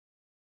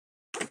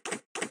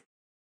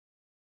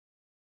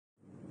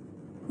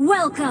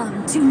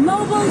Welcome to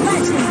Mobile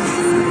Legends!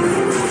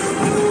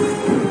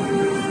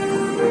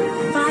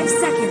 5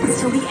 seconds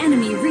till the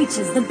enemy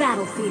reaches the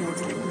battlefield.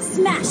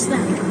 Smash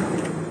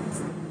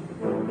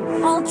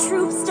them! All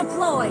troops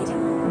deployed!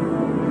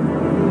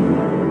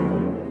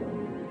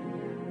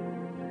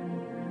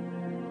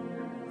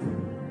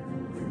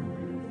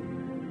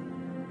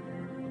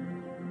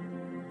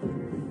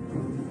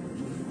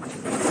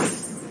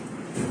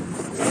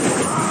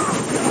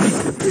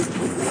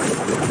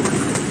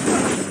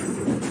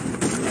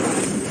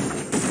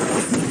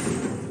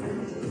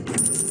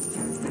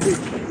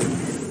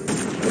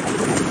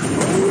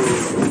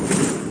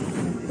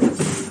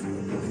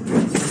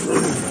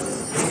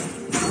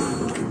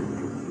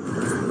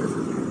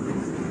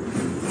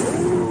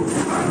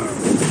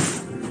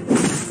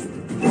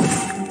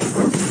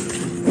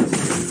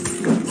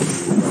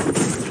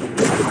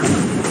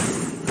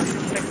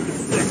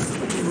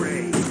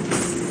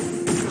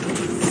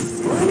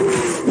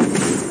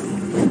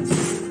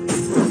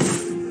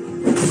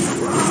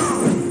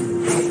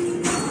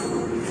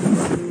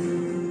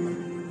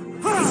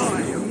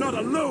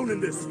 Alone in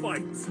this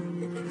fight.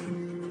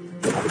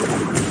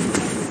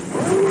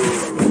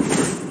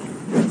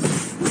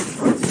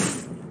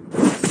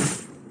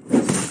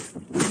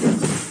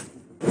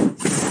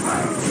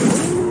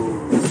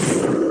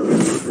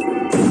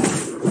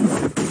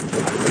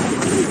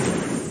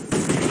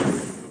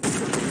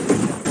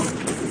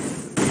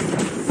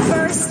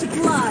 First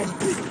blood.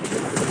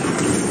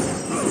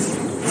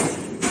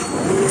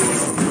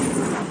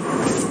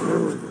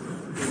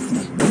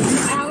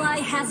 An ally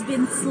has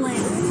been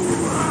slain.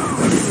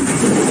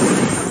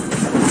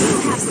 You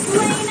have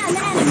slain an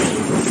enemy!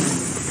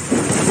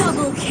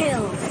 Double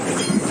kill!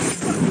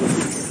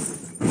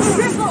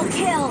 Triple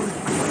kill!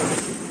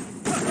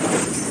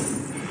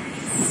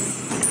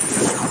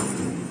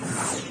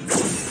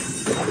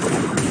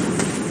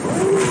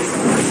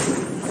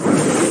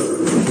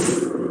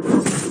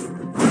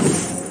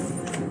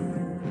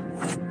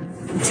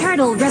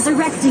 Turtle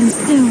resurrecting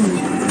soon!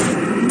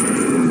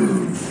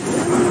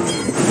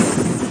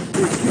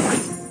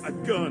 A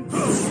gun.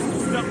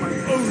 It's not my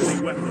only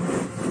weapon.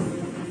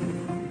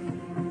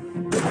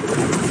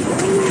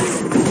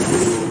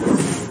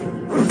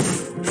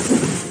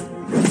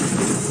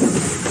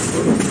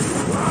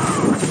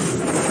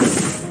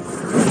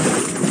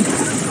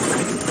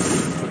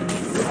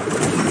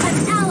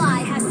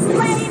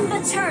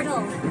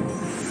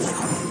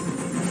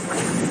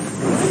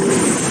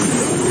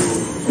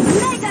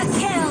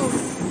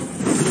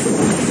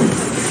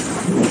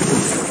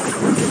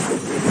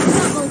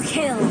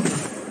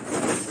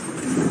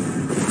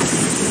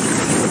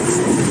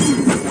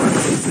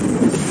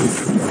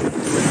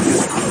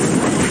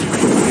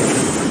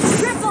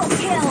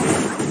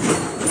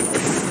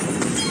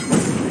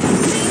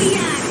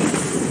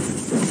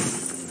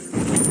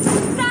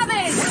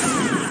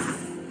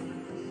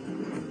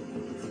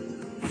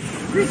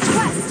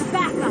 Request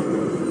backup!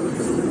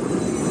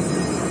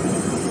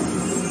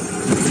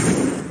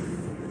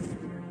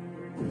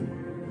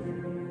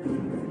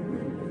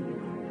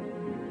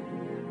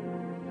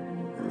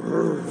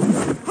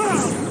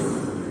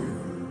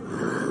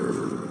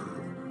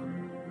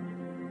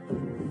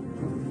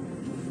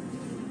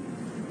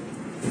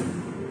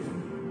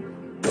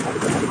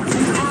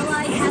 An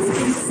ally has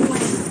been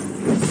slain.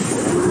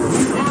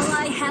 An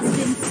ally has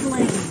been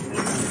slain.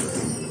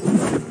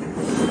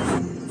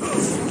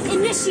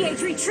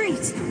 Initiate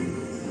retreat!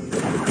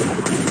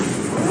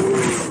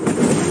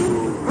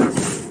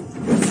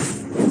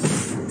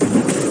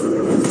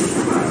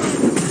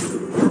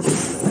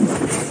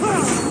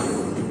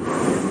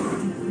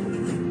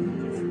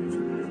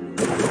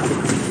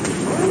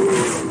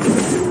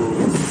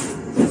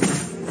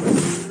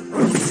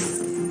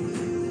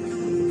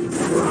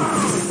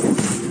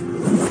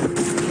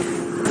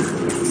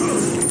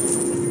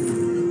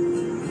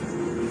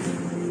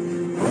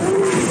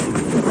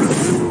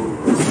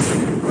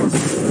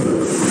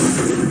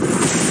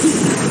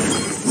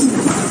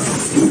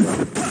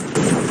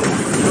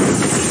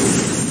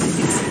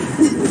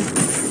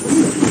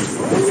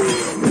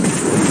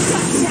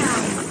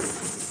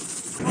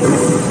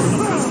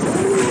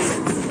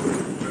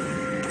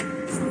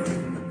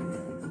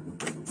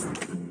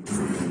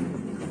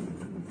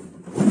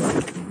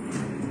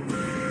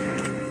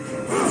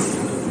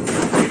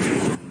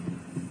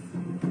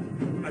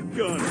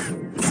 Gun.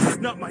 It's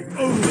not my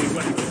only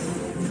weapon.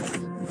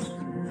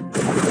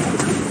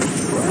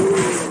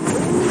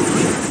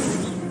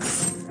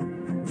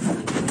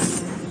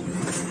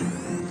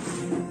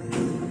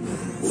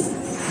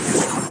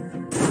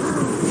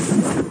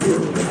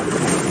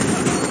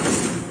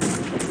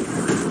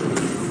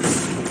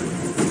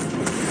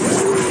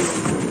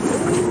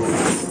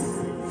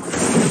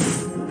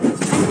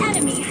 An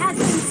enemy has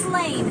been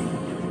slain.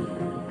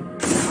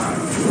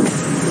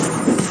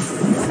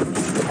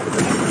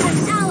 An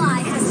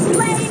ally has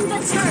slain the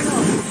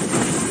turtle!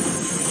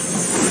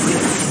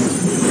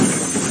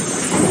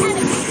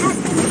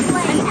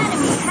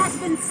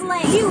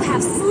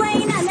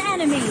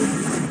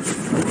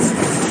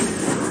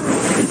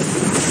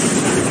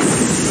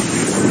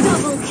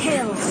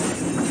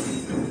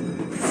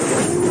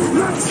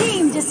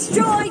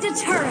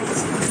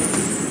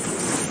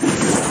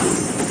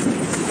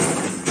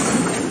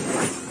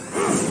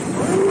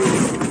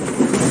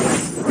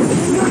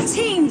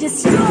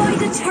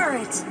 a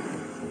turret!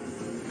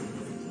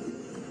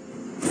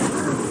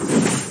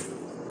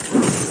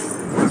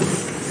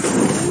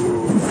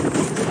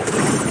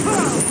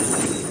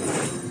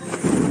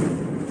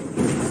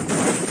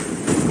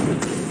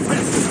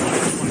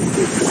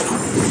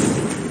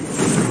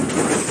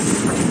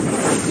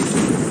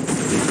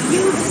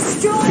 You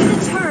destroyed a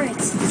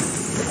turret!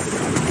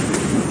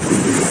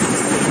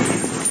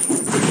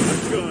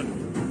 Gun.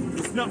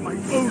 It's not my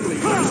only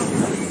weapon.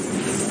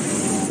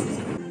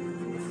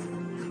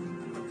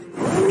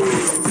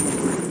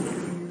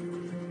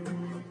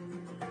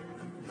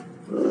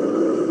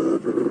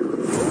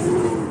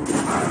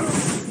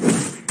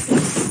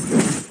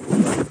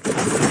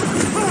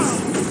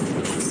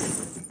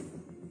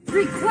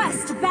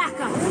 Request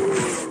backup!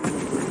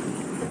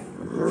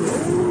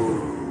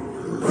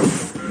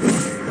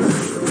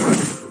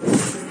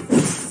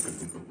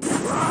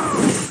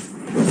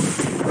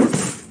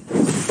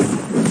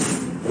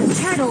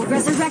 Turtle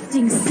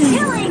resurrecting soon.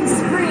 Killing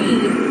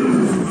spree!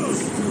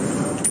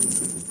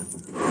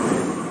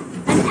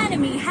 An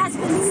enemy has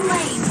been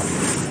slain!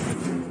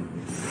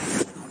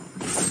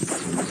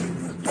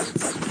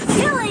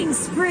 Killing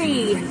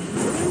spree!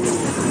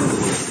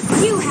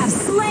 You have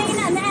slain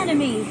an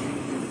enemy!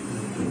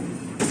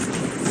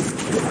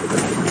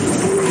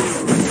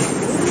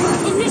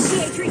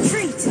 Initiate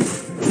retreat!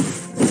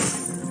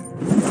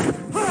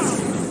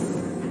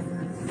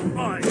 I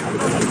am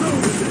not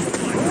alone in this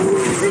fight.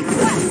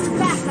 Request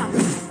backup!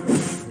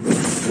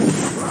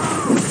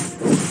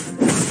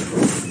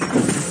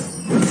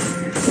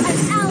 An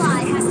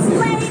ally has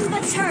slain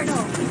the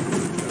turtle!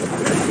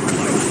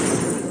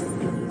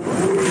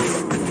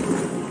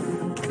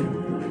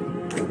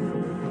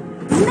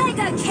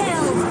 Mega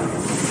kill!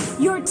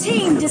 Your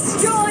team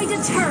destroyed a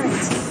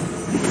turret!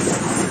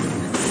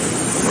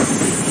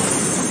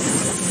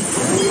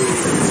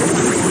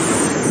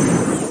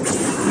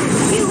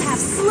 You have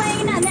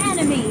slain an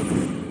enemy!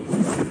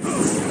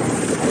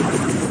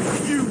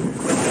 You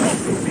will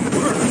also be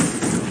hurt.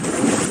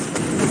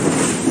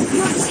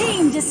 Your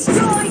team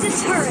destroyed a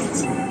turret!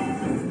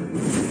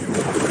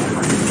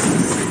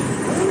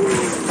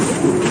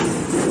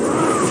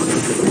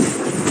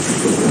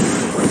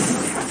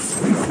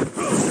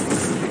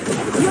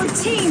 Your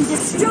team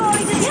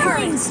destroyed a turret!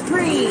 Killing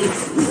spree!